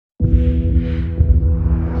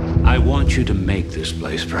want you to make this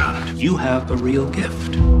place proud. You have a real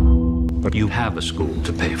gift, but you have a school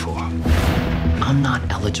to pay for. I'm not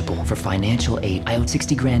eligible for financial aid. I owe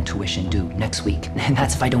 60 grand tuition due next week, and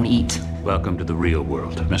that's if I don't eat. Welcome to the real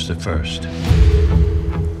world, Mr. First.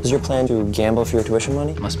 Is your plan to gamble for your tuition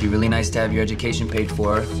money? Must be really nice to have your education paid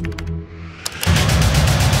for.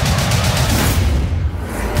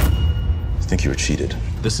 I think you were cheated.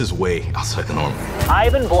 This is way outside the norm.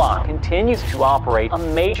 Ivan Block continues to operate a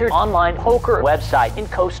major online poker website in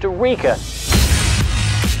Costa Rica.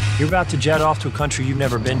 You're about to jet off to a country you've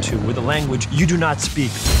never been to with a language you do not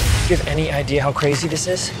speak. Do you have any idea how crazy this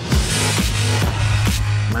is?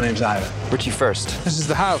 My name's Ivan. Where'd you first? This is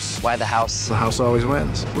the house. Why the house? The house always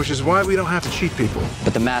wins, which is why we don't have to cheat people.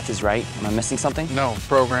 But the math is right. Am I missing something? No,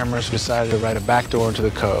 programmers decided to write a backdoor into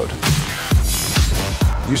the code.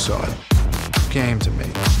 You saw it. Came to me.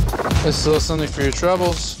 This is a little something for your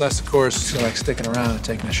troubles. Less, of course, you like sticking around and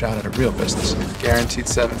taking a shot at a real business. Guaranteed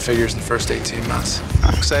 7 figures in the first 18 months.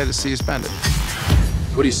 I'm excited to see you spend it.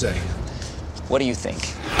 What do you say? What do you think?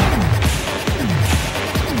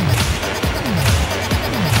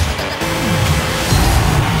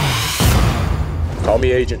 Call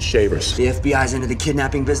me Agent Shavers. The FBI's into the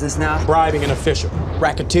kidnapping business now? Bribing an official.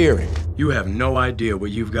 Racketeering. You have no idea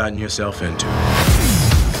what you've gotten yourself into.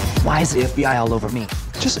 Why is the FBI all over me?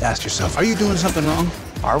 Just ask yourself, are you doing something wrong?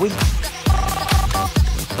 Are we?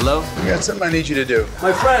 Hello? I got something I need you to do.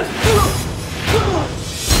 My friend!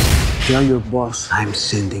 Tell your boss I'm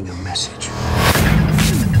sending a message.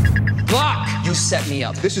 Block! You set me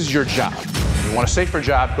up. This is your job. You want a safer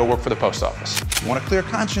job, go work for the post office. You want a clear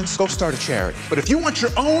conscience, go start a charity. But if you want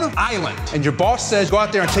your own island and your boss says go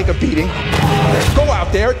out there and take a beating, go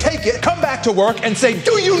out there, take it, come back to work and say,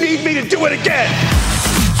 do you need me to do it again?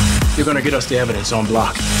 You're gonna get us the evidence on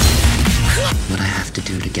Block. What I have to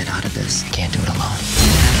do to get out of this, I can't do it alone.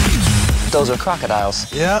 Those are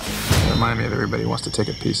crocodiles. Yeah. Remind me of everybody who wants to take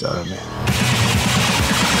a piece out of me.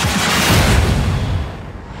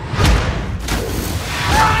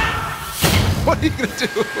 What are you gonna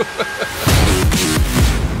do?